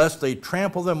 lest they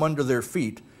trample them under their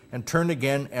feet, and turn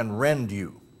again and rend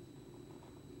you.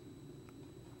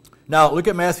 Now, look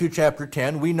at Matthew chapter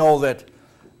 10. We know that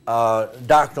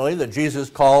doctrinally that Jesus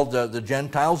called the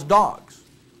Gentiles dogs.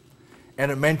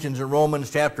 And it mentions in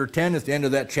Romans chapter 10, at the end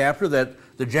of that chapter, that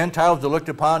the Gentiles are looked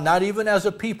upon not even as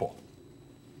a people.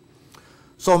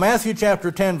 So Matthew chapter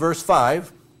 10, verse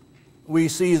 5, we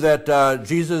see that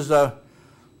Jesus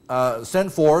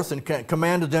sent forth and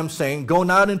commanded them, saying, go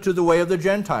not into the way of the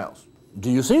Gentiles. Do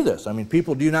you see this? I mean,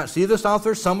 people, do you not see this out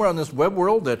there somewhere on this web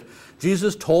world that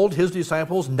Jesus told his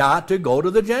disciples not to go to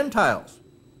the Gentiles?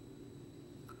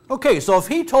 Okay, so if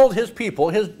he told his people,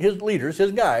 his leaders,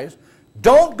 his guys,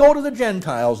 don't go to the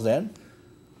Gentiles then,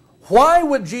 why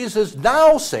would Jesus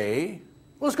now say,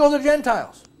 let's go to the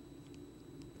Gentiles?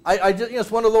 It's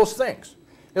one of those things.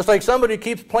 It's like somebody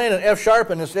keeps playing an F sharp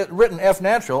and it's written F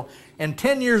natural, and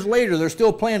 10 years later they're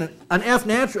still playing an F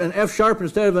natural and F sharp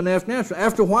instead of an F natural.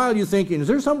 After a while you're thinking, is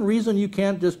there some reason you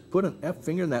can't just put an F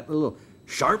finger in that little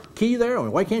sharp key there? I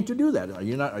mean, why can't you do that?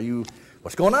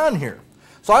 What's going on here?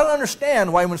 So I don't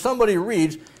understand why when somebody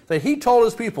reads that he told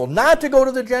his people not to go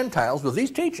to the Gentiles with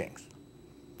these teachings,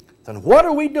 then what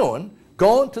are we doing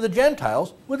going to the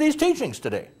Gentiles with these teachings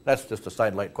today? That's just a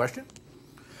sidelight question.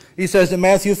 He says in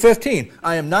Matthew 15,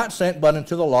 I am not sent but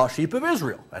unto the lost sheep of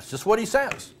Israel. That's just what he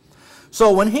says.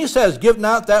 So when he says, give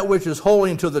not that which is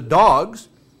holy unto the dogs,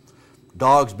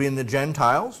 dogs being the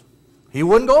Gentiles, he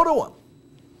wouldn't go to them.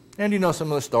 And you know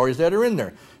some of the stories that are in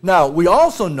there. Now, we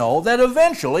also know that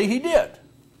eventually he did.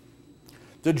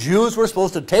 The Jews were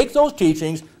supposed to take those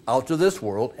teachings out to this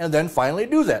world and then finally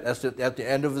do that. That's at the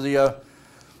end of the, I'm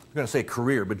going to say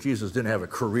career, but Jesus didn't have a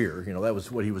career. You know, that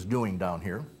was what he was doing down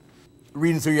here.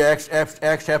 Reading through Acts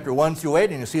chapter 1 through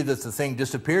 8, and you see that the thing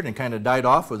disappeared and kind of died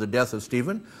off with the death of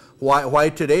Stephen. Why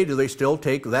today do they still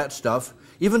take that stuff,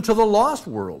 even to the lost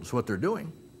world, is what they're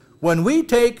doing. When we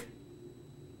take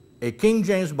a King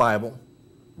James Bible,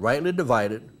 rightly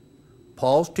divided,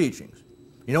 Paul's teachings,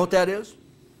 you know what that is?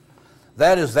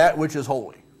 That is that which is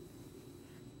holy.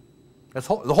 That's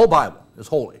the whole Bible is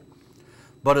holy.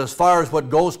 But as far as what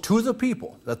goes to the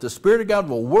people, that the Spirit of God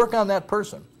will work on that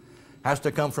person, has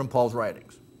to come from Paul's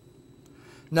writings.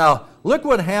 Now, look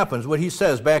what happens, what he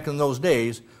says back in those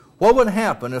days. What would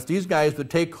happen if these guys would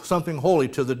take something holy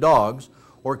to the dogs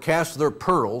or cast their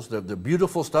pearls, the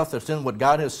beautiful stuff that's in what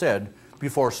God has said,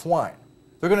 before swine?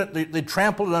 They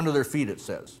trample it under their feet, it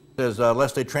says. It says,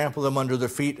 lest they trample them under their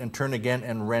feet and turn again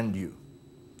and rend you.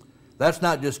 That's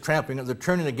not just trampling it, they're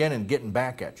turning again and getting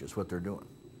back at you is what they're doing.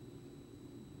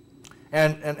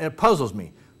 And it puzzles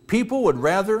me. People would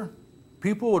rather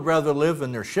live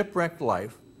in their shipwrecked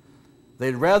life.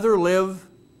 They'd rather live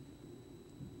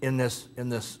in this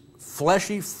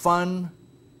fleshy, fun,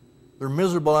 they're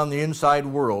miserable on the inside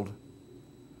world,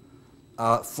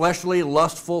 fleshly,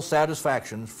 lustful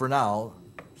satisfactions for now,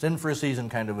 sin for a season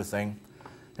kind of a thing,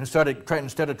 instead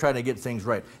of trying to get things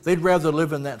right. They'd rather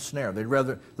live in that snare.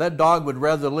 That dog would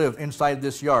rather live inside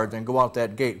this yard than go out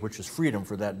that gate, which is freedom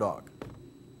for that dog.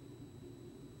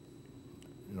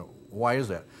 You know, why is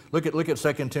that? Look at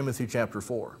 2 Timothy chapter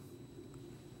 4.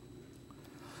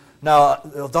 Now,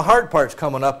 the hard part's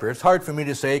coming up here. It's hard for me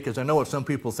to say because I know what some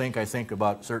people think I think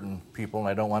about certain people, and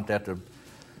I don't want that to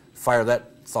fire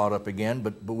that thought up again,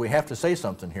 but we have to say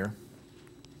something here.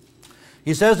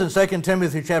 He says in 2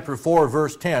 Timothy chapter 4,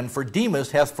 verse 10, for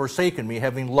Demas hath forsaken me,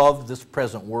 having loved this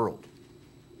present world.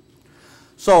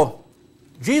 So,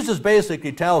 Jesus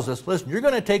basically tells us, listen, you're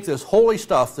going to take this holy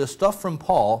stuff, this stuff from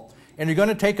Paul, and you're going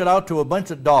to take it out to a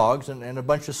bunch of dogs and a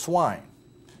bunch of swine.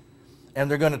 And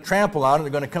they're going to trample on it,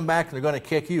 they're going to come back and they're going to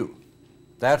kick you.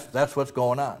 That's what's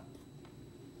going on.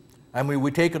 I mean,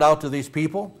 we take it out to these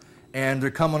people, and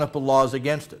they're coming up with laws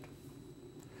against it.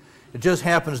 It just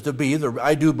happens to be,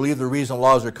 I do believe the reason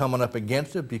laws are coming up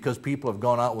against it because people have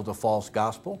gone out with a false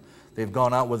gospel. They've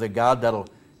gone out with a God that'll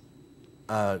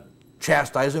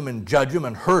chastise them and judge them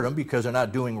and hurt them because they're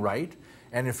not doing right.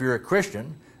 And if you're a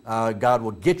Christian, God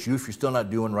will get you if you're still not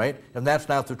doing right, and that's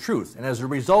not the truth. And as a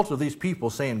result of these people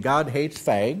saying God hates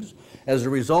fags, as a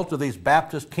result of these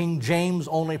Baptist King James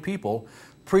only people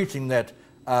preaching that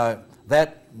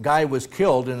that guy was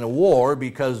killed in a war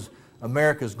because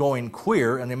America's going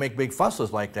queer, and they make big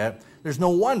fusses like that, there's no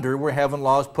wonder we're having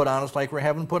laws put on us like we're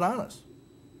having put on us.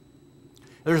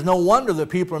 There's no wonder that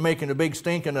people are making a big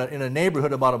stink in a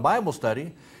neighborhood about a Bible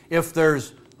study if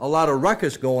there's a lot of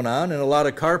ruckus going on and a lot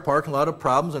of car parking, a lot of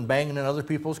problems and banging in other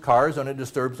people's cars, and it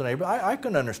disturbs the neighborhood. I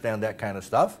can understand that kind of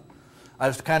stuff.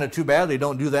 It's kind of too bad they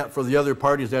don't do that for the other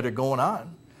parties that are going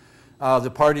on. The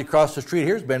party across the street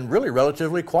here has been really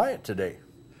relatively quiet today.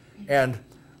 And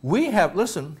we have,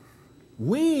 listen,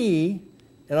 we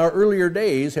in our earlier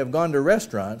days have gone to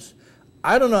restaurants.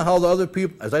 I don't know how the other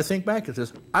people, as I think back at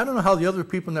this, I don't know how the other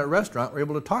people in that restaurant were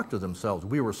able to talk to themselves.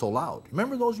 We were so loud.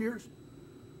 Remember those years?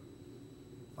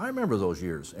 I remember those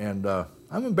years, and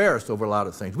I'm embarrassed over a lot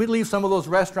of things. We'd leave some of those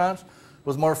restaurants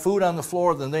with more food on the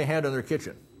floor than they had in their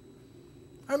kitchen.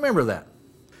 I remember that.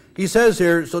 He says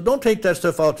here, so don't take that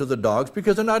stuff out to the dogs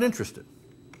because they're not interested.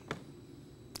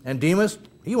 And Demas,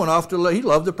 he went off to, he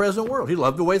loved the present world. He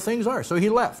loved the way things are, so he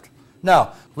left.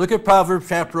 Now, look at Proverbs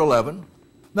chapter 11.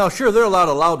 Now, sure, there are a lot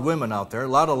of loud women out there, a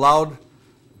lot of loud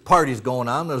parties going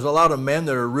on. There's a lot of men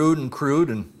that are rude and crude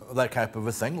and that type of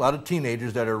a thing. A lot of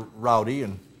teenagers that are rowdy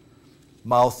and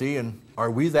mouthy. And are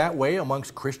we that way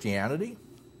amongst Christianity?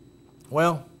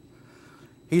 Well,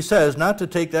 he says, not to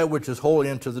take that which is holy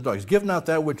into the dogs. Give not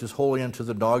that which is holy into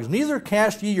the dogs. Neither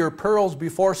cast ye your pearls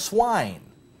before swine.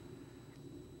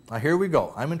 Now, here we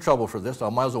go. I'm in trouble for this. I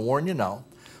might as well warn you now.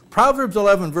 Proverbs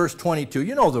 11, verse 22.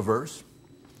 You know the verse.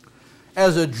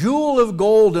 As a jewel of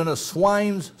gold in a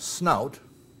swine's snout,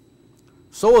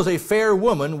 so is a fair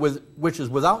woman which is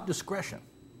without discretion.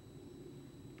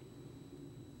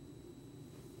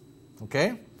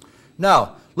 Okay?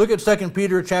 Now, look at 2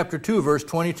 Peter chapter 2, verse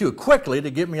 22. Quickly,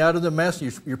 to get me out of the mess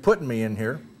you're putting me in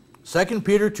here. 2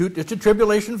 Peter 2, it's a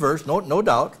tribulation verse, no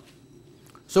doubt.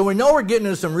 So we know we're getting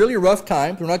into some really rough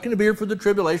times. We're not going to be here for the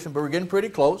tribulation, but we're getting pretty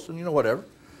close, and whatever.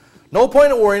 No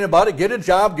point in worrying about it. Get a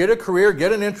job, get a career,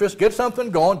 get an interest, get something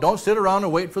going. Don't sit around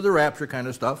and wait for the rapture kind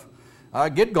of stuff.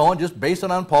 Get going, just based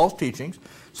on Paul's teachings.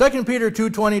 2 Peter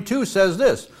 2:22 says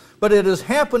this, but it has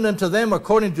happened unto them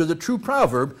according to the true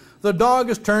proverb, the dog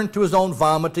is turned to his own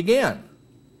vomit again.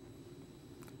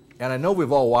 And I know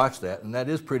we've all watched that, and that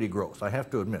is pretty gross. I have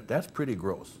to admit, that's pretty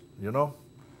gross,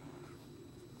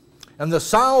 And the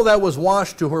sow that was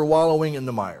washed to her wallowing in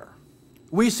the mire.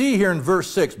 We see here in verse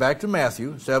 6, back to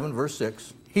Matthew 7, verse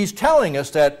 6, he's telling us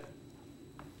that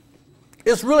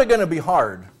it's really going to be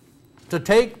hard to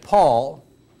take Paul,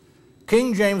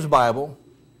 King James Bible,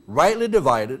 rightly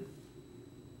divided,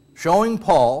 showing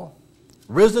Paul,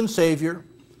 risen Savior,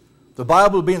 the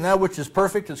Bible being that which is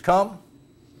perfect has come,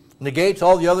 negates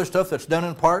all the other stuff that's done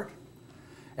in part,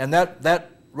 and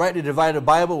that rightly divided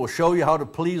Bible will show you how to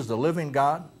please the living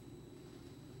God.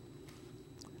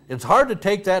 It's hard to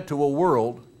take that to a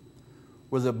world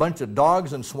with a bunch of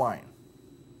dogs and swine.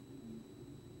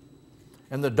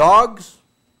 And the dogs,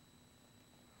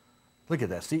 look at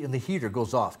that, see, and the heater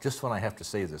goes off just when I have to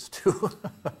say this too.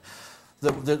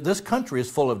 This country is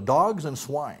full of dogs and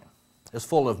swine. It's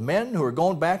full of men who are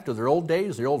going back to their old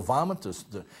days, their old vomit,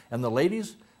 and the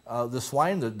ladies, the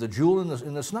swine, the jewel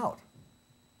in the snout.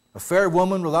 A fair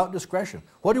woman without discretion.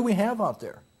 What do we have out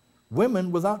there?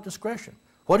 Women without discretion.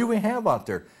 What do we have out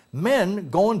there? Men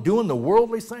going doing the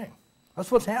worldly thing. That's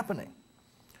what's happening.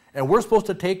 And we're supposed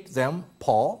to take them,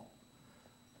 Paul.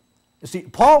 You see,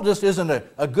 Paul just isn't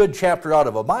a good chapter out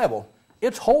of a Bible.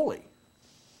 It's holy.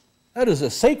 That is the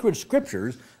sacred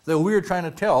scriptures that we're trying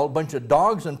to tell a bunch of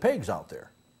dogs and pigs out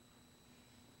there.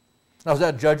 Now, is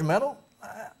that judgmental?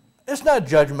 It's not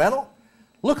judgmental.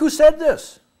 Look who said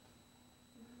this.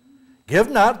 Give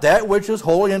not that which is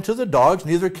holy unto the dogs,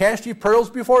 neither cast ye pearls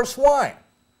before swine.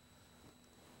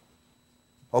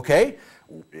 Okay?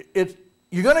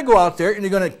 You're going to go out there and you're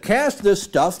going to cast this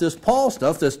stuff, this Paul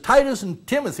stuff, this Titus and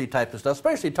Timothy type of stuff,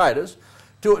 especially Titus,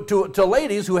 to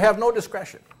ladies who have no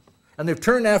discretion. And they've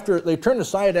turned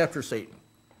aside after Satan.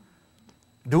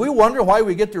 Do we wonder why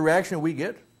we get the reaction we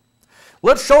get?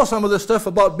 Let's show some of this stuff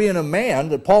about being a man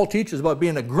that Paul teaches about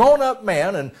being a grown-up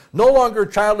man and no longer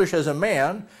childish as a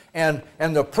man, and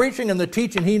the preaching and the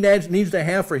teaching he needs to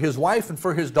have for his wife and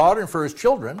for his daughter and for his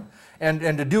children, and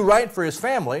to do right for his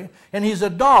family. And he's a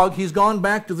dog. He's gone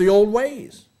back to the old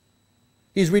ways.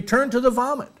 He's returned to the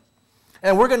vomit.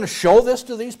 And we're going to show this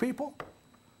to these people?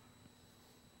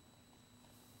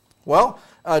 Well,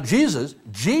 Jesus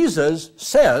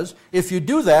says if you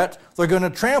do that, they're going to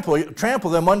trample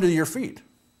them under your feet.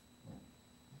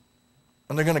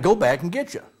 And they're going to go back and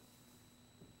get you.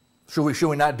 Should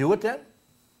we not do it then?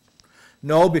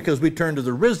 No, because we turn to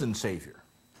the risen Savior.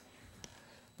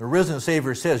 The risen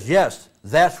Savior says, yes,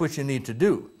 that's what you need to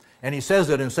do. And he says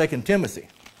that in 2 Timothy.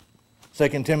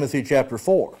 2 Timothy chapter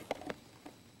 4.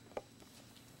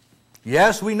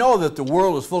 Yes, we know that the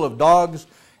world is full of dogs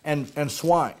and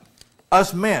swine.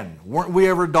 Us men, weren't we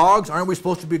ever dogs? Aren't we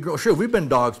supposed to be? Sure, we've been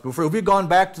dogs before. Have we gone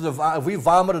back to have we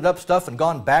vomited up stuff and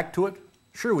gone back to it?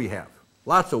 Sure we have.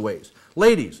 Lots of ways.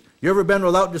 Ladies, you ever been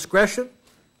without discretion?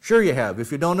 Sure you have.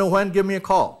 If you don't know when, give me a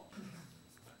call.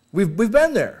 We've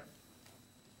been there.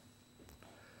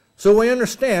 So we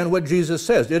understand what Jesus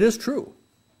says. It is true.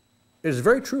 It is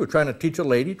very true. Trying to teach a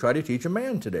lady, try to teach a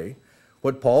man today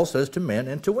what Paul says to men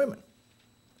and to women.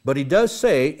 But he does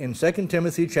say in 2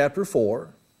 Timothy chapter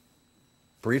 4,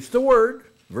 preach the word,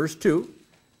 verse 2.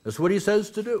 That's what he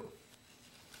says to do.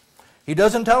 He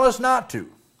doesn't tell us not to.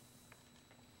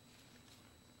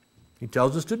 He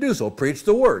tells us to do so. Preach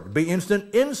the word. Be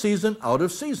instant in season, out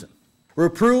of season.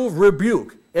 Reprove,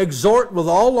 rebuke. Exhort with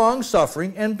all long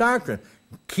suffering and doctrine.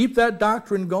 Keep that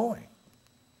doctrine going.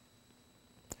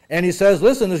 And he says,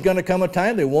 listen, there's going to come a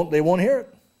time they won't hear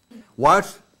it. Watch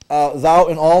thou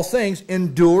in all things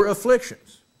endure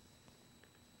afflictions.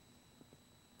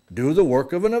 Do the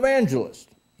work of an evangelist.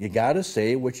 You got to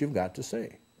say what you've got to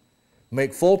say.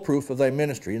 Make full proof of thy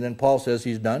ministry. And then Paul says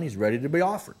he's done. He's ready to be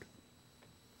offered.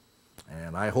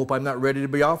 And I hope I'm not ready to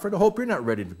be offered. I hope you're not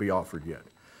ready to be offered yet.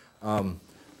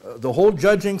 The whole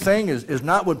judging thing is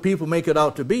not what people make it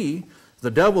out to be. The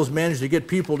devil's managed to get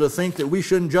people to think that we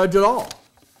shouldn't judge at all.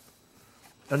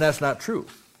 And that's not true.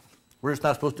 We're just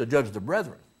not supposed to judge the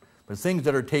brethren. But things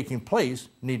that are taking place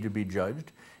need to be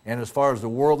judged. And as far as the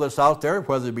world that's out there,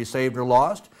 whether it be saved or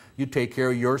lost, you take care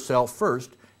of yourself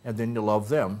first, and then you love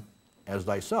them as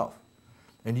thyself.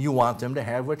 And you want them to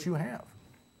have what you have.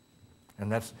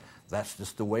 And that's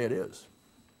just the way it is.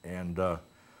 And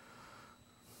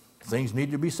things need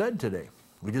to be said today.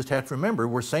 We just have to remember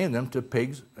we're saying them to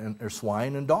pigs or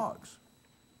swine and dogs.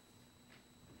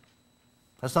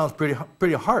 That sounds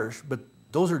pretty harsh, but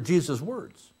those are Jesus'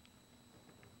 words.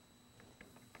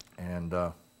 And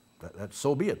that's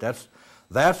so be it. That's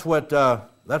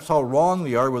how wrong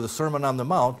they are with the Sermon on the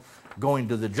Mount, going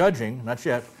to the judging. Not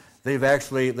yet. They've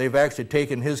actually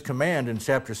taken his command in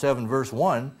chapter 7, verse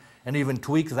 1, and even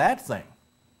tweak that thing.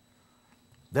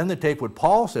 Then they take what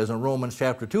Paul says in Romans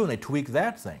chapter 2 and they tweak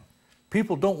that thing.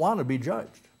 People don't want to be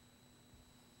judged.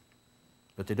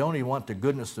 But they don't even want the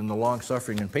goodness and the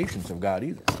long-suffering and patience of God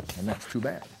either. And that's too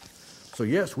bad. So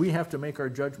yes, we have to make our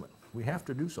judgment. We have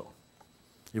to do so.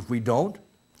 If we don't,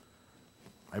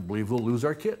 I believe we'll lose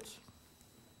our kids.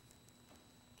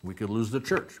 We could lose the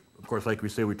church. Of course, like we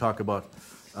say, we talk about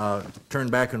turn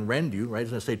back and rend you, right?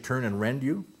 Doesn't it say turn and rend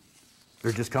you?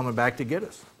 They're just coming back to get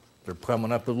us. They're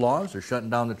coming up with laws. They're shutting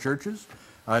down the churches.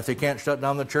 If they can't shut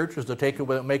down the churches,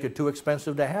 they'll make it too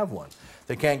expensive to have one. If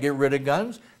they can't get rid of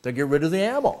guns, they'll get rid of the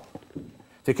ammo.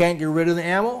 If they can't get rid of the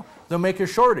ammo, they'll make a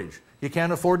shortage. You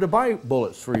can't afford to buy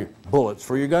bullets for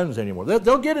your guns anymore.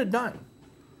 They'll get it done.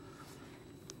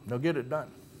 They'll get it done.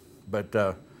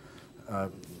 But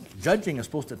judging is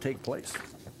supposed to take place,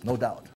 no doubt.